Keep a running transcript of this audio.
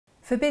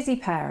For busy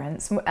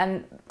parents,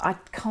 and I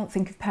can't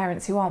think of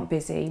parents who aren't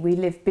busy, we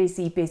live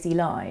busy, busy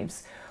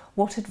lives.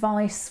 What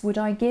advice would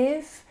I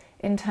give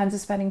in terms of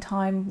spending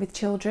time with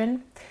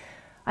children?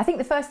 I think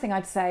the first thing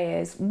I'd say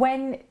is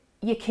when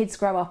your kids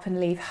grow up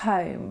and leave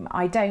home,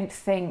 I don't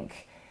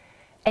think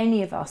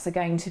any of us are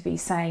going to be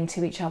saying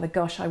to each other,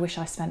 gosh, I wish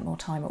I spent more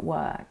time at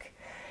work.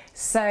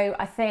 So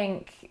I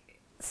think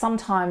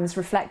sometimes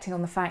reflecting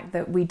on the fact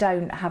that we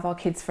don't have our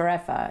kids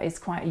forever is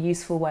quite a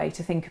useful way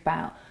to think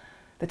about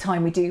the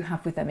time we do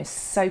have with them is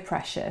so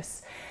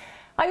precious.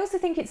 I also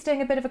think it's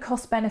doing a bit of a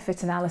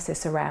cost-benefit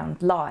analysis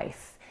around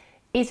life.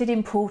 Is it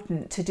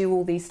important to do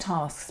all these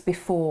tasks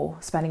before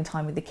spending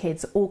time with the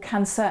kids, or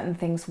can certain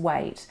things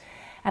wait?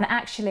 And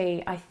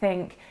actually, I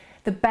think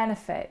the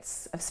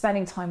benefits of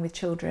spending time with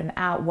children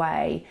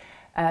outweigh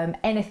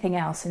anything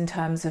else in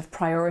terms of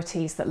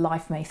priorities that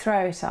life may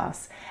throw at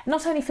us.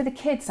 Not only for the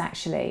kids,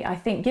 actually. I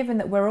think given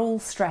that we're all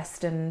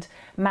stressed and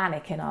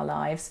manic in our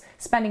lives,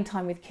 spending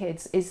time with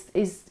kids is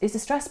a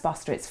stress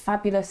buster. It's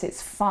fabulous,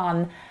 it's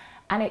fun,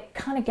 and it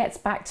kind of gets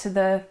back to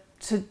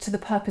the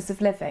purpose of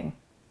living.